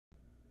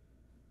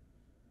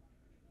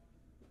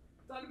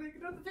Time to make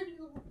another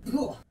video.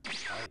 Alright,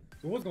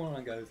 so what's going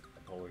on, guys?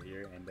 Apollo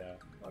here, and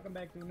welcome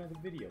back to another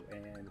video.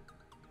 And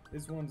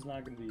this one's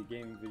not going to be a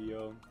gaming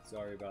video.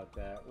 Sorry about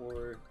that,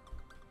 or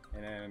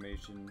an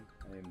animation.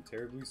 I am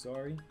terribly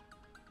sorry.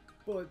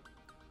 But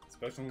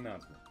special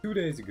announcement: 2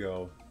 days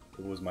ago,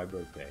 it was my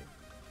birthday.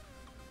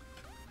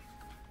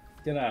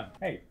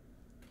 Hey,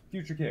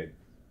 future kid,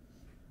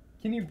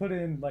 can you put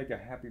in like a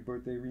happy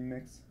birthday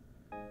remix?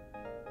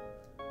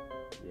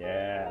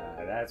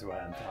 Yeah, that's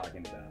what I'm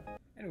talking about.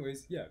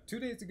 Anyways, yeah, 2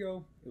 days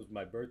ago, it was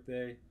my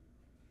birthday.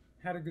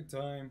 Had a good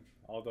time,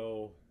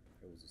 although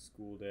it was a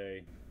school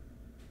day.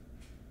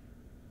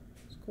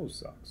 School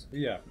sucks. But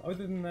yeah, other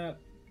than that,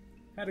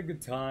 had a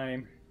good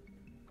time.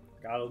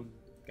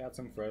 Got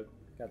some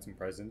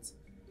presents.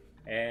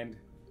 And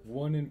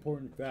one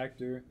important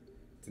factor,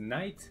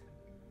 tonight,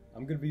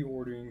 I'm gonna be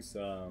ordering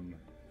some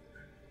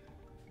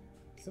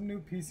new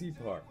PC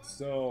parts.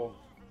 So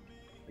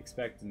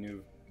expect a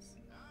new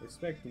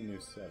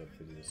setup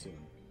video soon.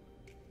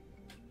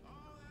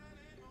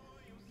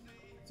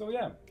 So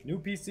yeah, new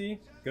PC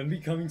gonna be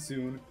coming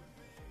soon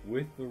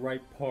with the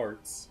right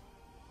parts.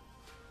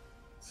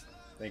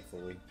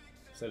 Thankfully,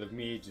 instead of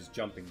me just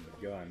jumping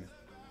the gun.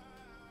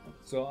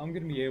 So I'm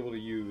gonna be able to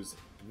use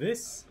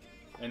this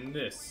and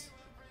this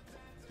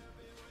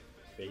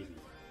baby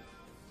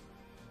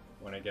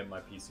when I get my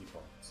PC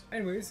parts.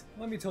 Anyways,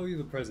 let me tell you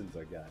the presents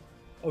I got.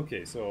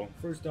 Okay, so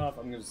first off,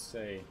 I'm gonna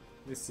say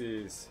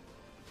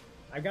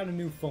I got a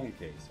new phone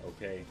case,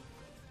 okay?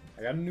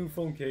 I got a new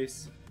phone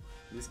case.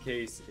 This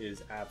case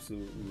is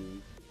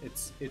absolutely,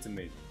 it's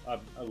amazing. I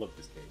love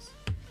this case.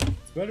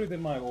 It's better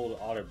than my old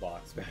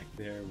OtterBox back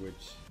there,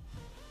 which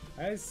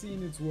has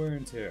seen its wear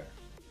and tear.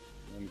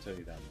 Let me tell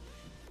you that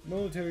much.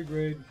 Military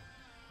grade,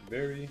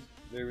 very,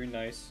 very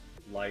nice,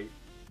 light,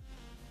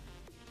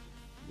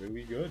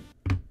 really good.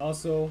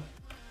 Also,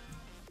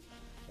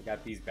 I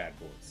got these bad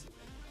boys.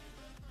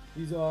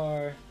 These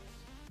are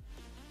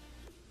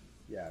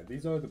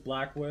the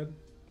Blackweb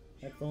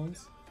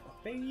headphones.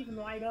 They even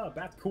light up,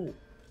 that's cool.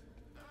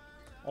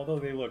 Although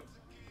they look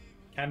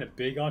kind of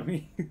big on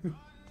me.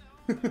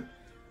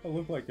 I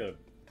look like a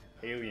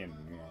alien.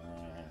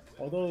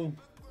 Although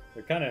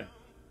they're kind of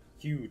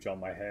huge on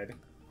my head.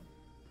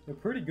 They're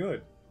pretty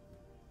good,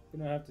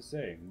 gonna have to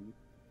say.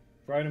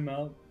 Tried them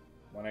out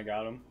when I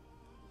got them.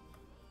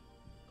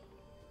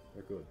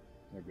 They're good.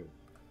 They're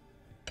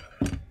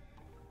good.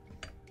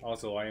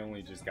 Also, I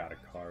only just got a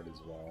card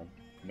as well.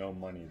 No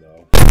money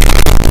though.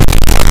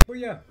 But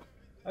yeah,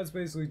 that's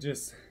basically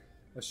just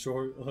a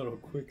short, little,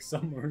 quick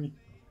summary.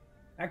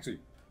 Actually,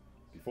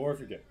 before I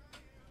forget.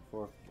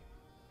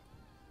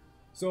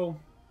 So,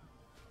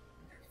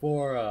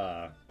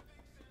 for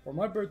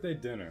my birthday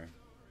dinner,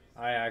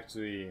 I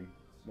actually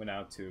went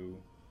out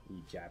to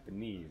eat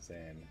Japanese,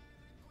 and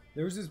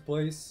there was this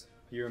place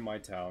here in my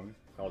town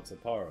called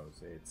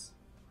Sapporo's.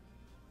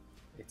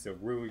 It's a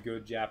really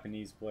good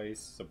Japanese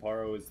place.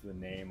 Sapporo is the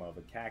name of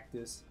a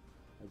cactus,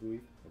 I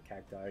believe. A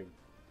cacti.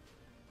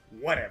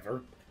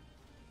 Whatever.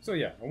 So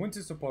yeah, I went to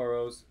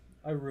Sapporo's.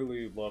 I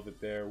really love it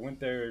there. Went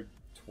there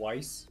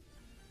twice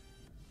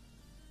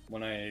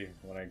when I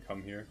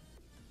come here.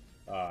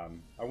 I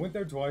went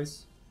there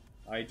twice.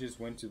 I just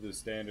went to the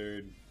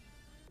standard,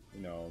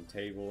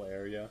 table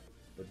area.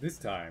 But this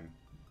time,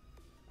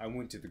 I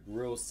went to the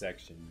grill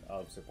section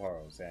of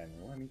Sapporo's, and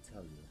let me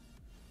tell you,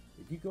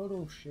 if you go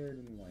to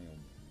Sheridan,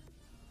 Wyoming,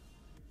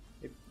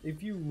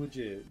 if you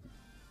legit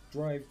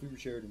drive through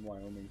Sheridan,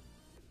 Wyoming,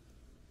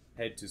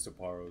 head to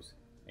Sapporo's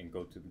and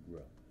go to the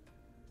grill.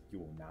 You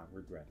will not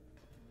regret it.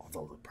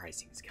 Although the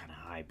pricing is kind of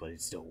high, but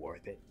it's still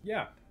worth it.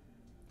 Yeah,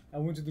 I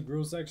went to the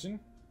grill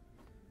section.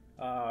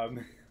 What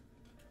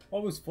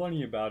was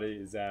funny about it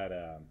is that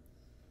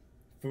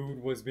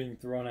food was being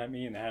thrown at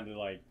me, and I had to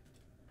like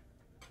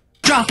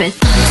drop it.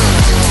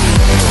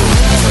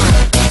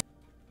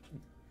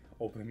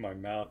 Open my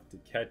mouth to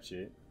catch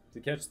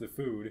the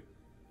food.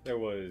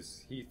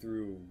 He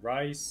threw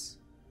rice,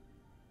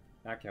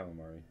 not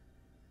calamari.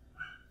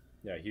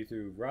 Yeah, he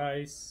threw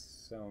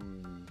rice,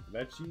 some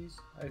veggies,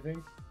 I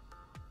think.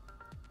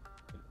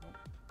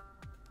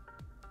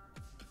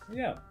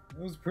 Yeah,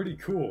 it was pretty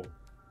cool.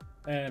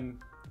 And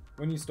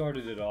when he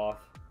started it off,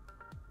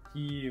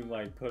 he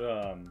like put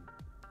I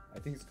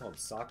think it's called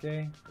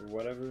sake or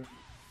whatever.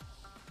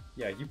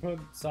 Yeah, he put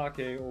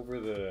sake over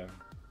the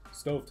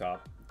stovetop,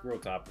 grill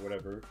top,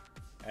 whatever,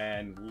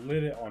 and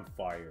lit it on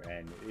fire,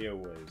 and it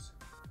was,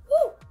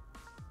 woo!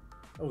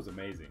 That was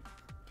amazing.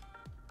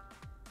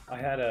 I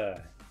had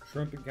a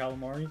shrimp and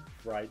calamari,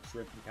 fried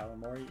shrimp and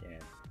calamari,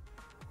 and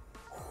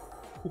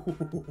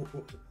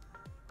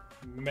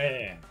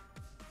man,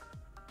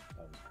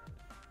 that was good.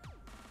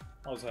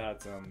 Also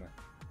had some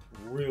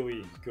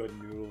really good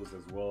noodles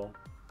as well.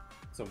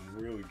 Some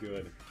really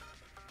good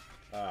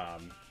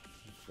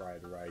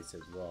fried rice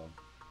as well.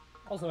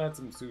 Also had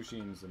some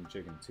sushi and some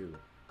chicken too.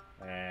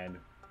 And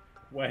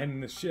when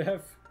the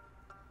chef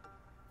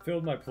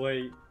filled my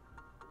plate,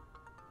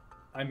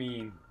 I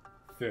mean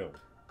filled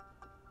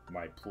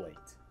my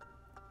plate.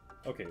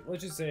 Okay,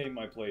 let's just say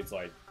my plate's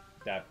like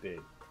that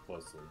big,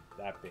 closely.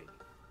 That big.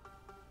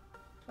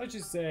 Let's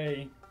just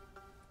say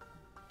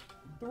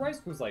the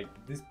rice was like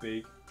this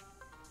big.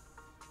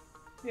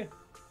 Yeah,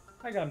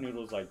 I got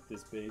noodles like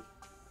this big.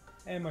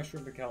 And my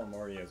shrimp and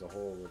calamari as a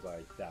whole was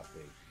like that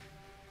big.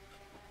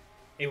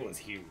 It was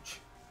huge.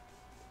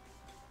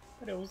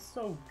 But it was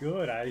so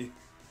good.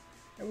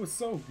 It was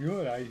so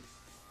good. I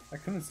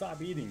couldn't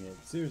stop eating it.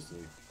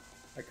 Seriously.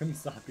 I couldn't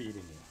stop eating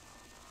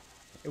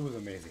it. It was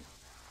amazing.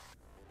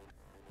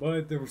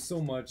 But there was so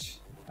much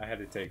I had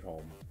to take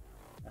home.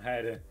 I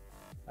had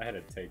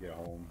to take it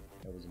home.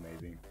 It was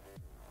amazing.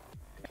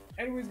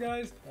 Anyways,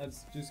 guys,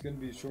 that's just gonna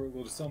be a short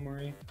little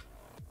summary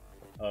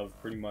of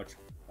pretty much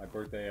my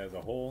birthday as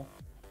a whole.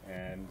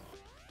 And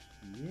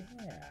yeah,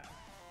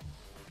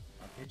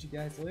 I'll catch you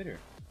guys later.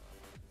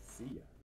 See ya.